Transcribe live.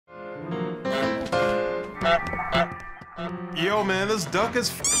Yo, man, this duck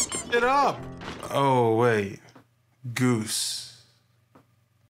is f***ing it up. Oh, wait. Goose.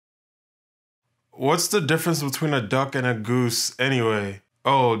 What's the difference between a duck and a goose anyway?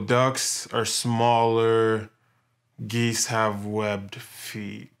 Oh, ducks are smaller. Geese have webbed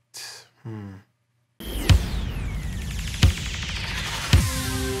feet.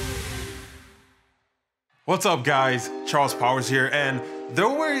 What's up, guys? Charles Powers here, and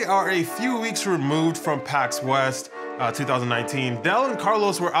though we are a few weeks removed from PAX West 2019, Del and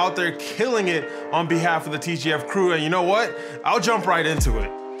Carlos were out there killing it on behalf of the TGF crew, and you know what? I'll jump right into it.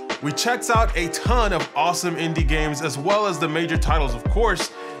 We checked out a ton of awesome indie games as well as the major titles, of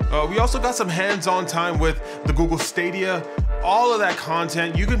course. We also got some hands-on time with the Google Stadia. All of that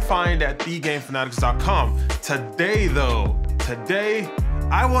content you can find at thegamefanatics.com. Today,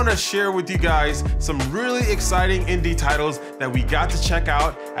 I want to share with you guys some really exciting indie titles that we got to check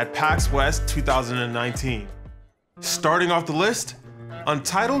out at PAX West 2019. Starting off the list,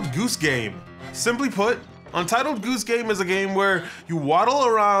 Untitled Goose Game. Simply put, Untitled Goose Game is a game where you waddle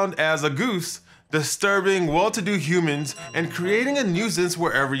around as a goose, disturbing well-to-do humans and creating a nuisance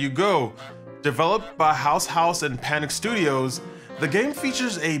wherever you go. Developed by House and Panic Studios, the game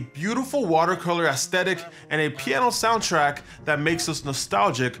features a beautiful watercolor aesthetic and a piano soundtrack that makes us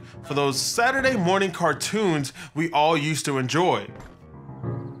nostalgic for those Saturday morning cartoons we all used to enjoy.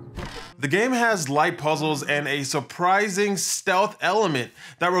 The game has light puzzles and a surprising stealth element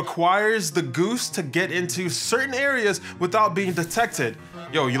that requires the goose to get into certain areas without being detected.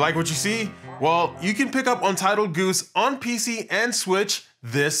 Yo, you like what you see? Well, you can pick up Untitled Goose on PC and Switch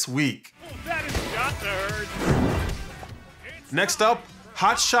this week. That is got to hurt. Next up,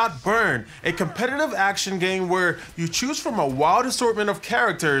 Hot Shot Burn, a competitive action game where you choose from a wild assortment of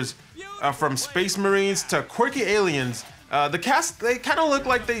characters, from space marines to quirky aliens. The cast, they kind of look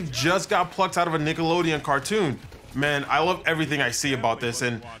like they just got plucked out of a Nickelodeon cartoon. Man, I love everything I see about this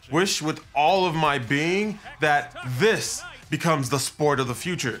and wish with all of my being that this becomes the sport of the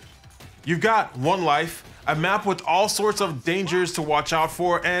future. You've got one life, a map with all sorts of dangers to watch out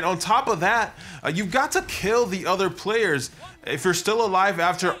for, and on top of that, you've got to kill the other players. If you're still alive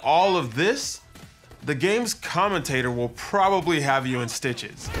after all of this, the game's commentator will probably have you in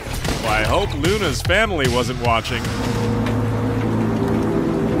stitches. Well, I hope Luna's family wasn't watching.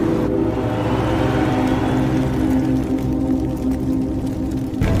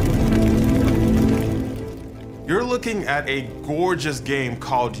 You're looking at a gorgeous game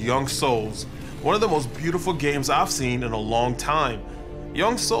called Young Souls, one of the most beautiful games I've seen in a long time.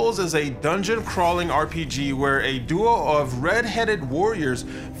 Young Souls is a dungeon crawling RPG where a duo of red-headed warriors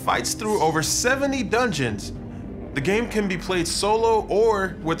fights through over 70 dungeons. The game can be played solo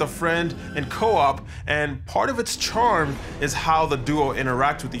or with a friend in co-op, and part of its charm is how the duo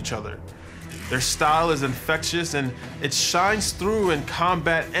interact with each other. Their style is infectious and it shines through in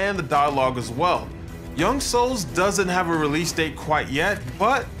combat and the dialogue as well. Young Souls doesn't have a release date quite yet,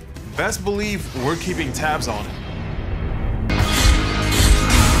 but best believe we're keeping tabs on it.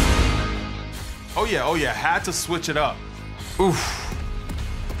 Oh yeah, had to switch it up. Oof.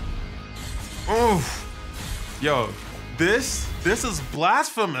 Yo, this is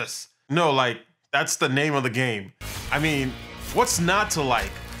Blasphemous. No, like, that's the name of the game. I mean, what's not to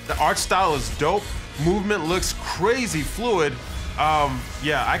like? The art style is dope, movement looks crazy fluid.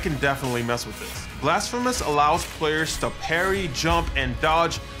 Yeah, I can definitely mess with this. Blasphemous allows players to parry, jump, and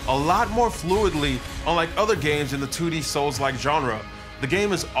dodge a lot more fluidly, unlike other games in the 2D Souls-like genre. The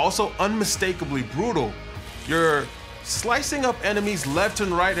game is also unmistakably brutal. You're slicing up enemies left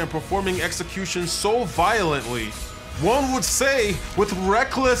and right and performing executions so violently, one would say with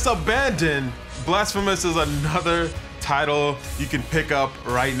reckless abandon. Blasphemous is another title you can pick up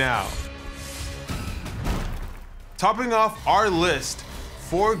right now. Topping off our list,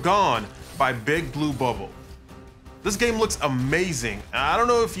 Foregone by Big Blue Bubble. This game looks amazing. I don't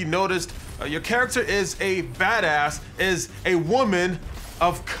know if you noticed, your character is a badass, is a woman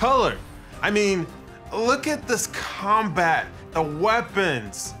of color. I mean, look at this combat, the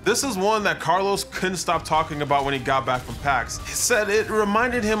weapons. This is one that Carlos couldn't stop talking about when he got back from PAX. He said it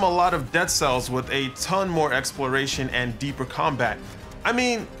reminded him a lot of Dead Cells with a ton more exploration and deeper combat. I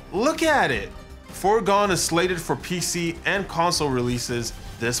mean, look at it. Foregone is slated for PC and console releases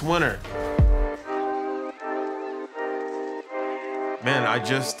this winter. Man, I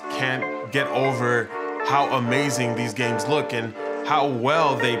just can't get over how amazing these games look and how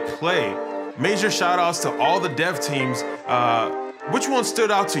well they play. Major shout outs to all the dev teams. Which one stood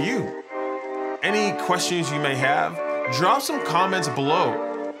out to you? Any questions you may have, drop some comments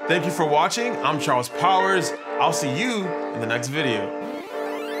below. Thank you for watching. I'm Charles Powers. I'll see you in the next video.